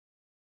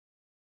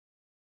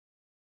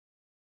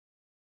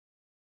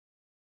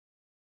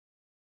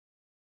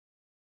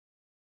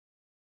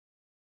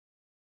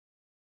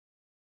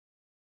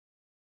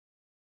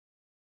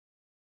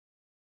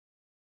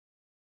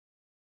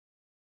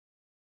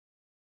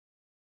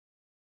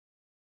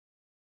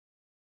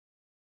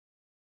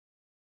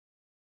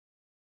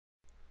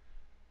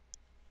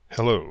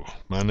Hello,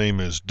 my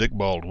name is Dick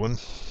Baldwin,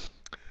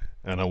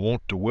 and I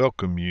want to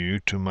welcome you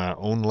to my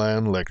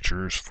online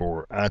lectures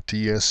for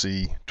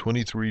ITSE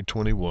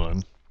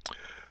 2321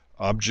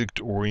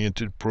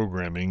 Object-Oriented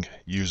Programming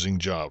using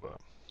Java.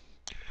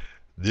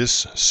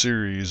 This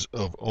series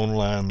of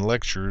online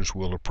lectures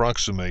will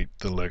approximate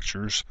the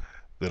lectures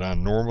that I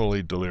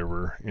normally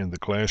deliver in the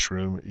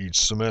classroom each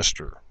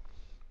semester.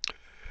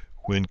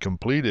 When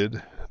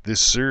completed,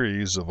 this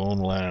series of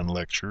online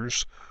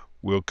lectures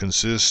will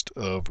consist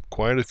of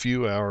quite a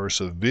few hours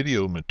of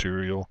video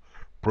material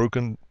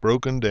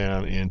broken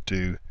down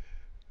into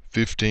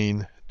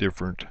 15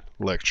 different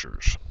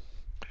lectures.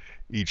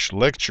 Each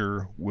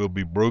lecture will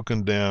be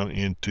broken down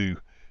into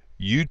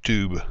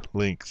YouTube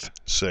length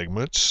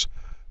segments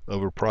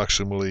of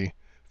approximately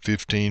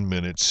 15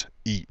 minutes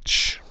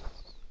each.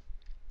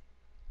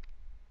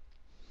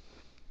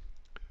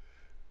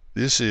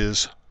 This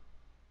is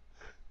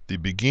the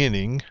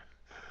beginning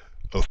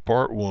of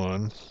Part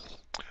 1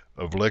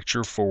 of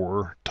Lecture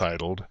 4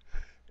 titled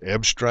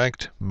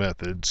Abstract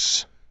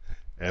Methods,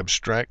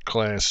 Abstract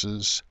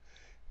Classes,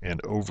 and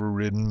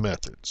Overridden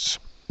Methods.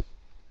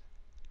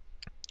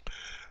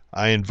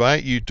 I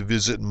invite you to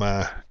visit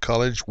my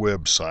college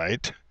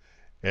website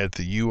at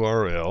the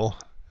URL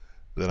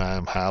that I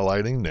am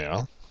highlighting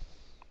now,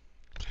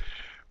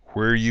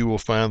 where you will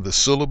find the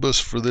syllabus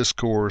for this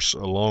course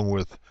along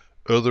with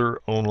other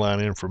online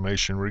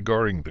information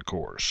regarding the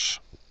course.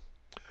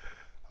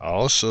 I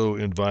also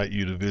invite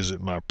you to visit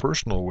my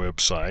personal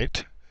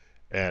website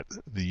at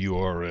the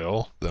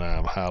URL that I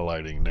am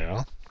highlighting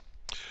now.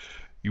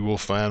 You will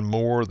find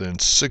more than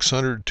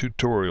 600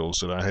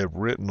 tutorials that I have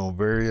written on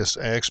various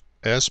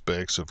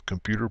aspects of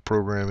computer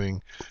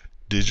programming,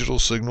 digital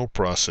signal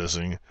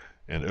processing,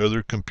 and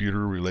other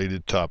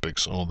computer-related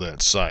topics on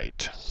that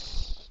site.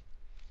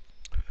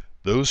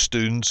 Those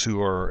students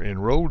who are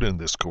enrolled in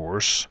this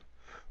course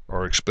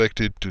are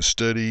expected to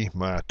study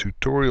my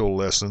tutorial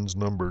lessons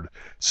numbered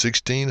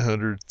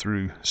 1600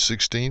 through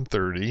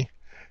 1630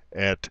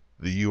 at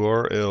the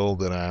URL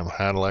that I am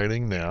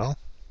highlighting now,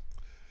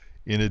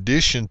 in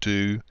addition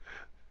to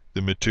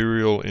the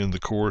material in the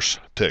course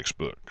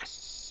textbook.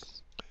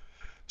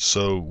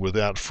 So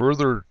without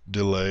further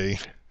delay,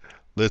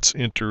 let's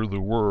enter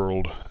the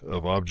world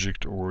of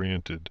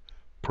object-oriented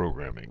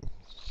programming.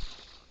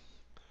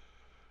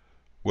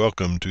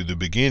 Welcome to the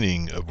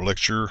beginning of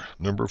lecture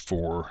number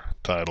 4,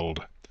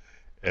 titled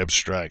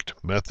Abstract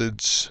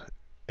Methods,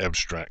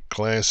 Abstract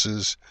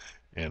Classes,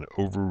 and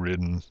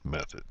Overridden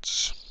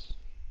Methods.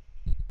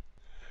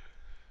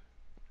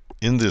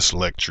 In this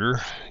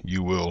lecture,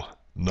 you will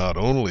not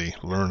only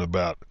learn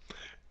about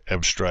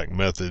abstract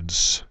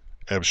methods,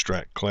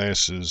 abstract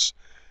classes,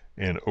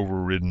 and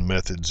overridden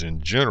methods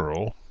in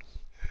general,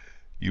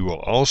 you will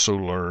also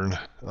learn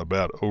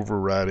about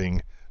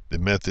overriding the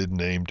method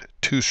named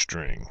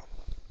toString.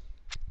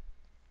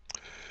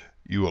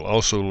 You will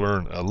also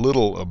learn a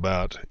little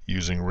about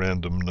using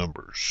random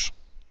numbers.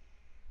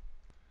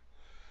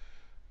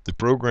 The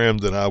program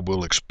that I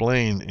will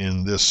explain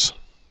in this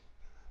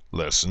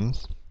lesson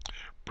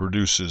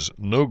produces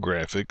no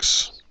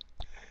graphics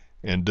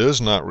and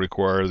does not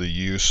require the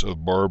use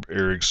of Barb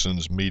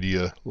Erickson's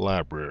media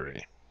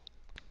library.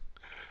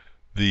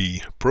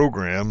 The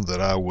program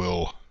that I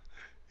will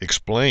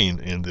explain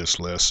in this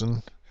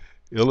lesson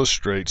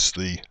illustrates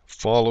the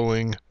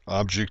following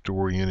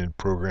object-oriented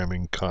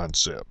programming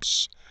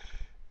concepts: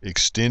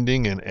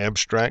 extending an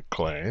abstract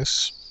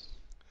class,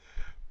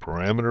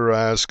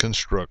 parameterized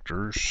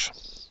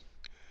constructors,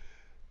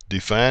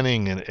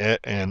 defining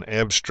an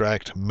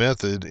abstract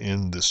method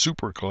in the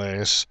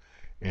superclass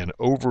and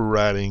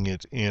overriding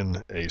it in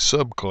a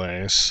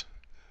subclass,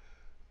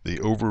 the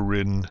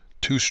overridden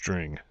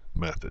toString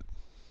method.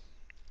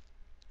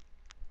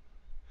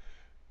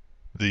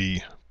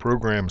 The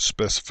program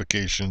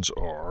specifications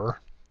are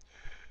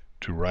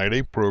to write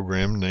a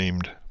program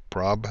named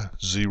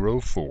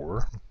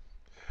prob04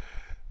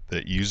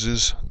 that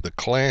uses the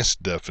class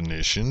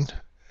definition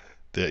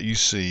that you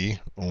see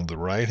on the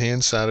right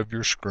hand side of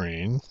your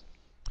screen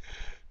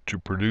to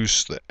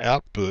produce the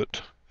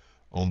output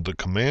on the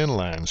command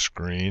line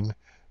screen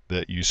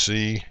that you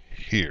see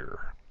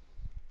here.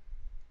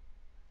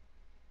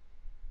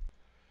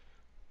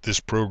 This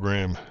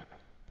program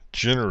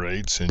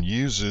generates and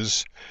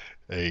uses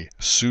a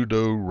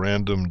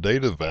pseudo-random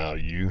data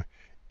value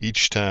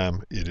each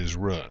time it is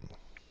run.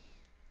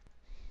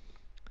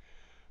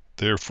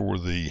 Therefore,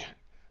 the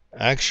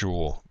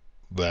actual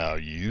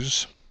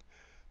values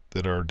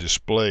that are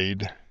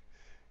displayed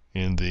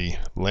in the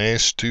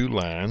last two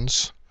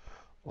lines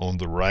on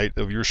the right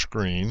of your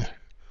screen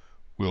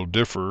will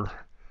differ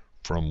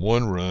from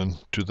one run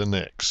to the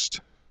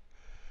next.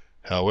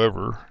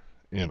 However,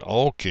 in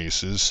all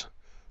cases,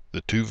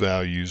 the two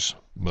values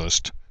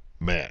must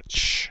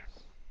match.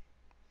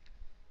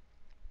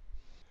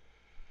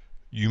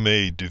 You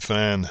may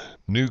define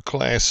new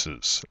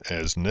classes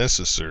as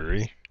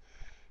necessary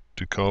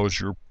to cause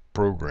your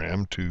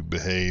program to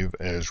behave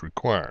as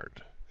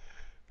required.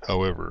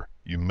 However,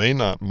 you may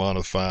not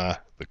modify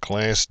the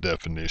class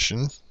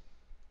definition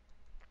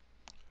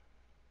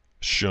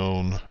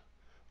shown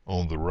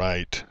on the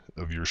right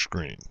of your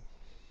screen.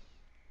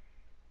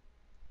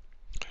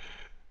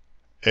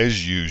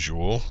 As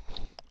usual,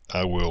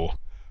 I will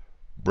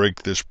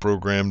break this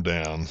program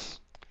down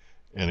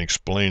and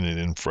explain it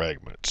in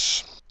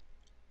fragments.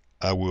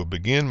 I will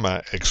begin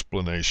my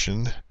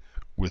explanation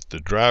with the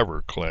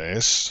driver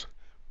class,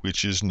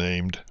 which is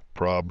named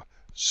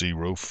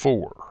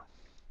Prob04.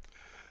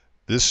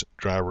 This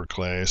driver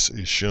class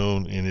is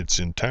shown in its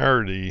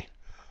entirety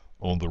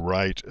on the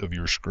right of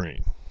your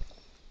screen.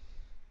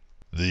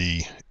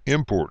 The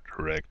import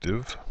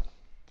directive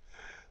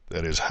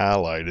that is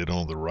highlighted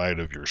on the right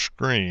of your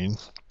screen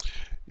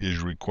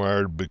is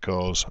required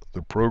because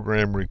the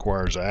program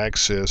requires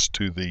access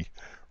to the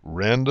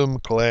random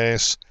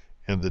class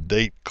and the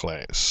date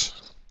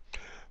class.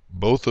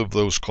 Both of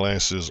those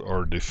classes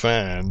are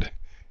defined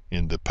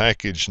in the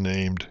package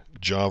named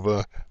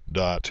java.util.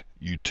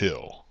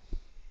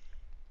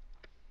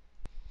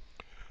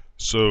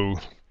 So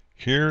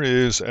here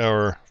is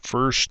our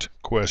first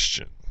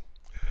question.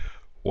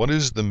 What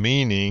is the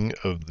meaning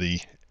of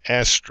the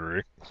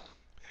asterisk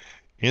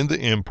in the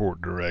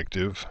import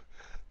directive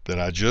that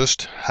I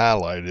just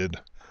highlighted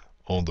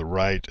on the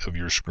right of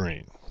your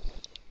screen?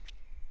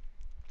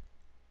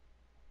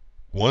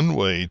 One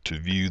way to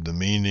view the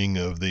meaning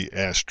of the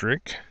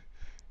asterisk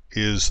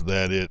is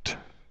that it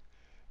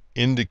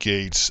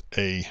indicates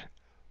a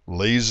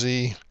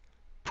lazy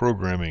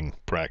programming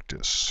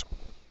practice.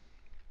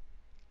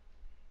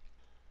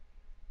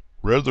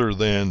 Rather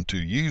than to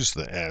use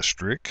the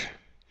asterisk,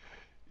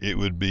 it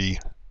would be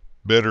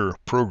better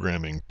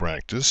programming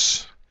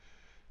practice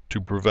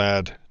to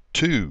provide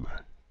two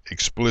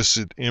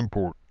explicit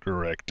import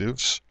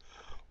directives,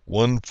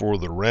 one for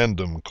the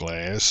random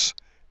class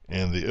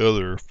and the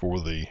other for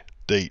the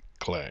date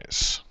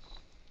class.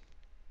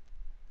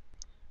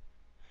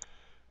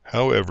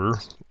 However,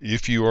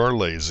 if you are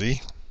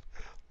lazy,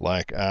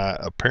 like I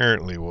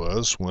apparently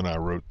was when I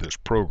wrote this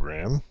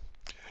program,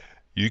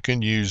 you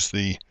can use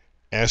the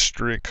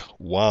asterisk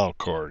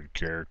wildcard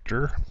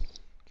character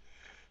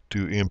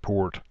to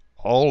import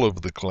all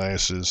of the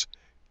classes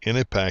in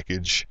a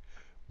package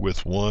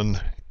with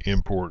one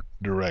import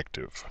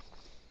directive.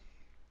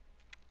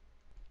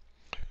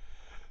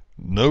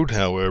 Note,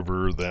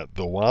 however, that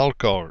the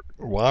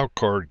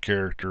wildcard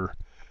character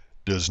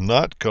does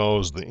not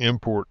cause the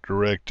import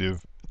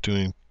directive to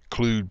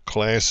include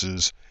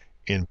classes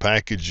in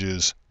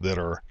packages that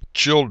are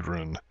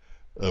children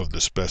of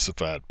the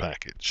specified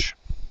package.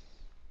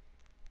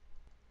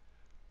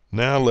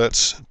 Now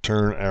let's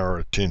turn our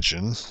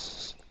attention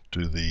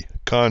to the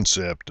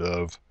concept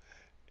of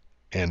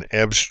an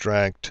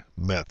abstract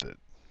method.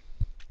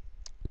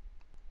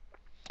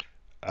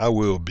 I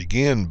will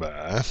begin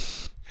by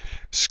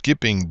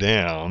skipping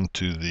down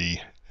to the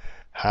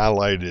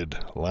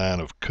highlighted line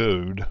of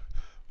code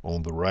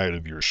on the right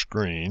of your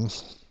screen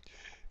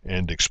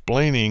and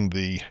explaining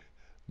the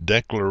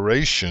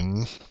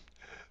declaration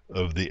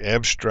of the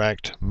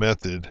abstract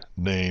method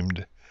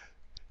named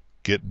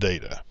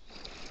getData.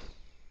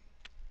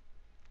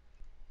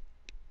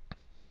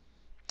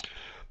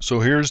 So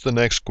here's the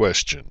next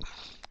question.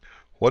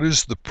 What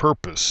is the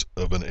purpose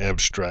of an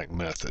abstract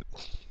method?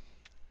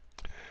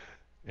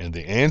 And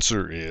the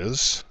answer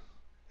is,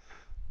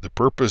 the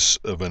purpose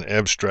of an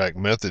abstract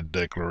method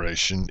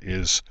declaration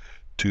is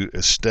to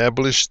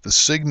establish the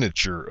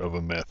signature of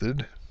a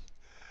method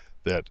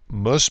that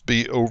must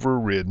be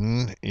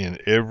overridden in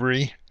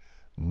every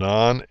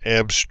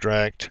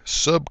non-abstract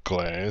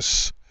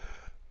subclass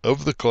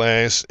of the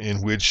class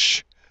in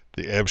which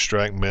the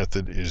abstract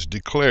method is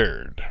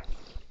declared.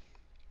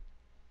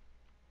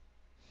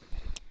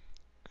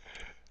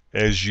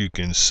 As you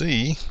can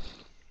see,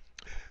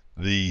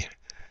 the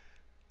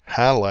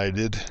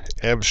highlighted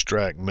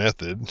abstract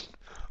method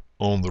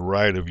on the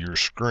right of your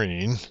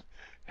screen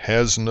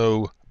has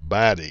no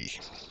body.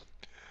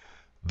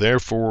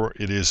 Therefore,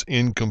 it is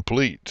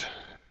incomplete.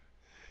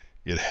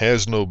 It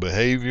has no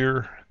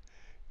behavior,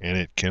 and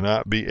it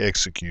cannot be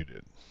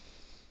executed.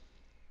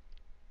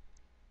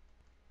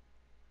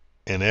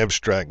 An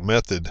abstract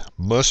method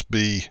must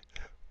be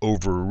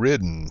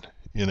overridden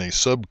in a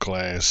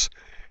subclass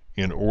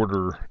in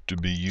order to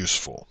be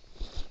useful.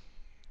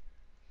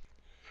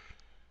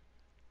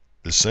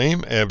 The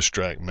same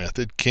abstract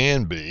method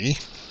can be,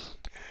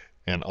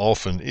 and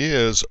often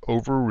is,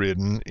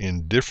 overridden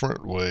in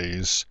different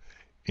ways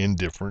in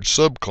different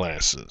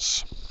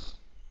subclasses.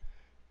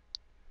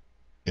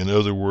 In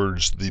other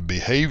words, the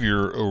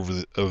behavior of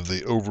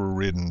the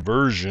overridden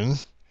version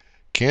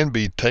can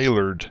be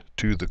tailored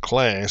to the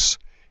class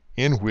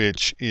in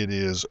which it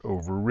is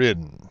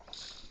overridden.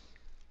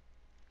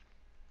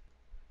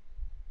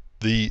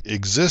 The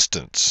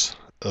existence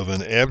of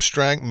an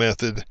abstract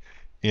method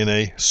in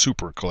a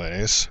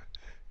superclass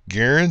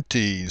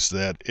guarantees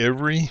that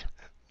every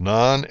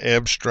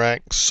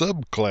non-abstract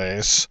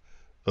subclass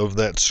of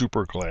that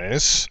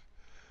superclass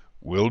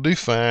will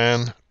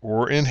define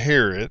or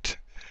inherit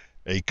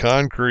a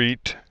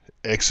concrete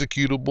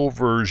executable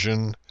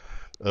version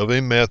of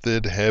a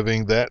method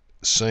having that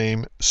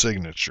same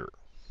signature.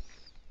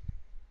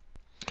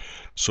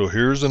 So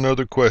here's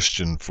another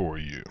question for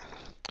you.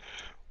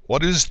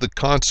 What is the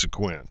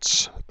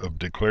consequence of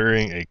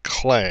declaring a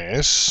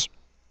class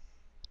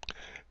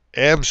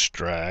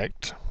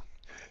abstract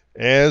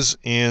as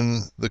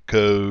in the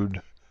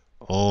code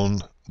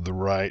on the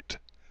right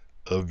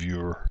of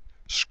your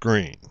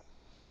screen?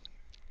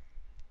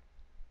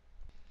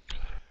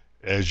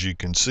 As you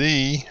can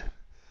see,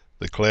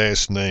 the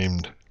class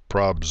named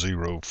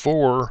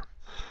prob04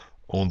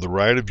 on the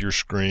right of your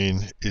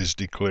screen is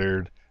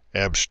declared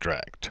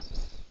abstract.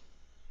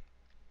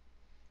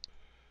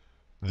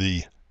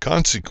 The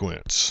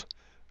consequence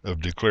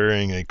of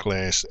declaring a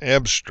class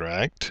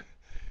abstract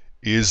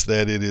is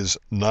that it is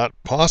not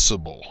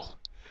possible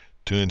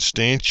to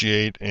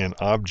instantiate an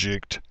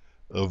object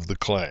of the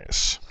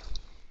class.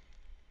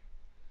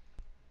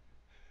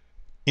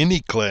 Any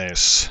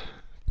class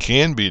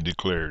can be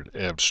declared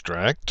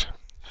abstract,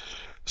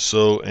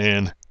 so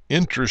an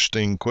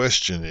interesting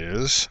question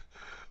is,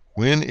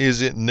 when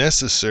is it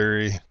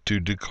necessary to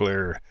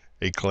declare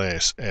a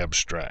class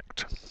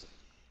abstract?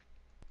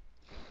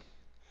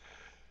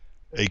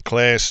 A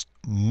class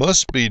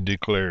must be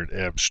declared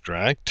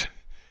abstract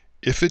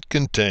if it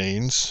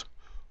contains,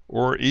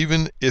 or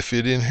even if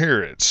it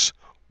inherits,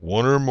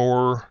 one or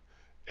more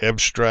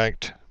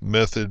abstract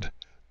method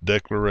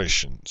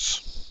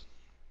declarations.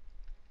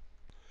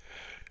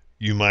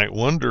 You might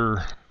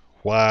wonder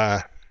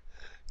why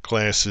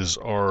classes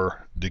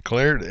are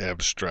declared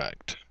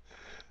abstract.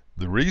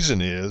 The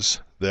reason is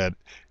that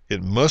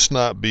it must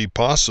not be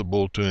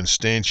possible to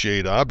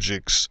instantiate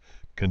objects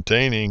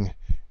containing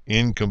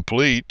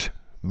incomplete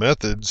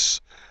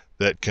methods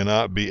that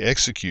cannot be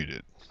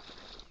executed.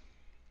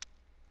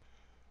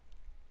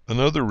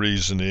 Another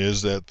reason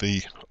is that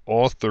the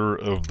author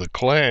of the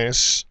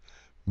class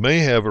may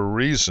have a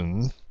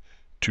reason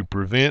to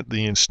prevent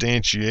the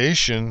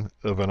instantiation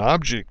of an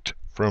object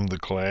from the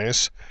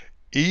class,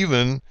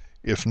 even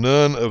if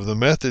none of the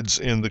methods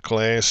in the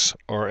class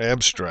are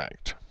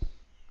abstract.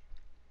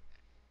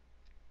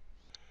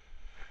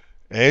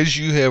 As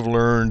you have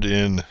learned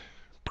in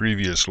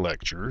previous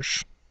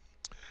lectures,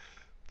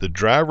 the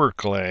driver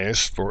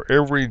class for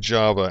every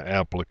Java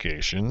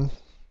application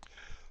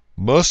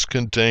must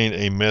contain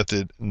a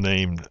method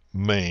named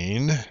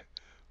main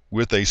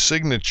with a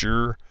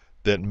signature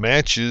that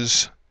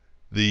matches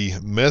the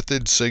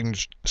method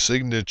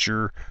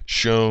signature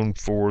shown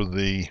for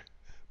the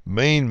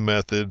main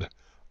method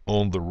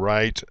on the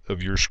right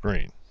of your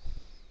screen.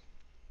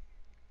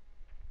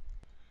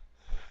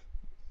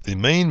 The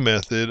main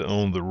method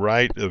on the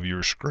right of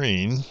your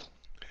screen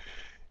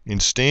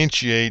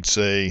instantiates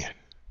a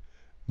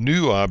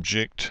new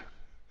object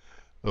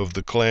of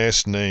the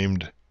class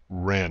named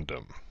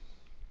random.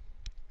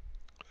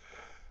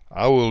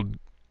 I will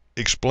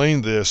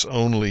explain this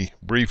only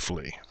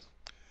briefly.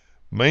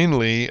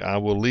 Mainly, I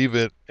will leave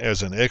it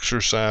as an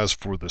exercise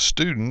for the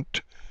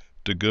student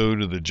to go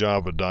to the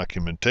Java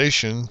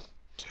documentation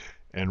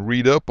and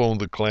read up on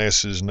the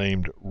classes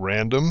named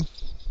random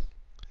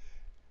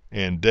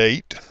and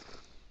date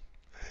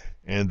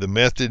and the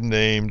method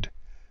named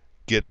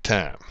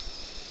getTime.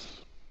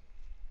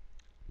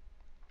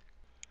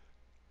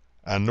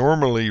 I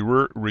normally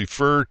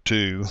refer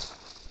to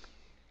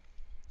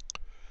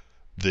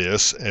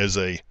this as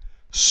a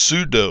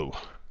pseudo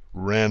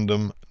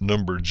random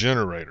number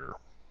generator.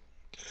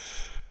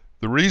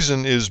 The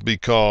reason is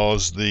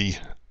because the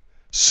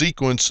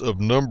sequence of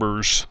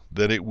numbers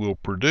that it will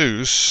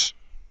produce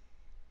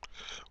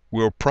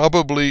will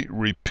probably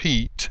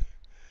repeat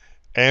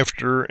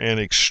after an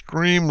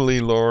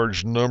extremely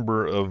large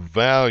number of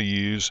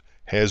values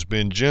has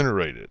been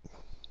generated.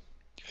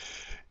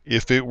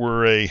 If it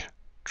were a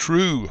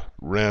true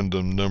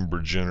random number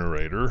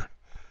generator,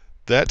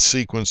 that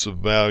sequence of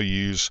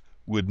values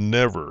would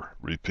never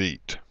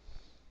repeat.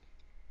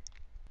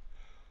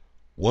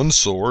 One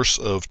source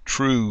of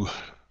true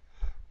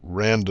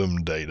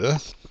random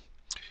data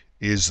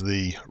is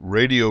the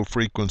radio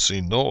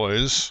frequency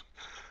noise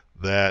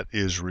that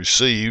is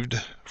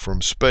received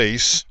from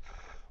space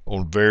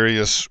on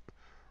various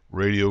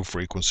radio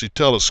frequency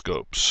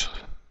telescopes.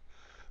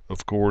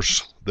 Of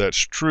course, that's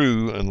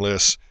true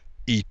unless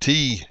ET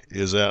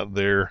is out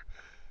there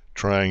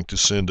trying to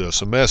send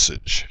us a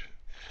message.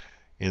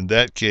 In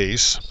that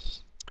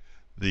case,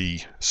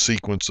 the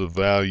sequence of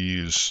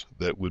values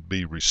that would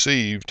be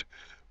received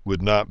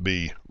would not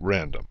be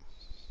random.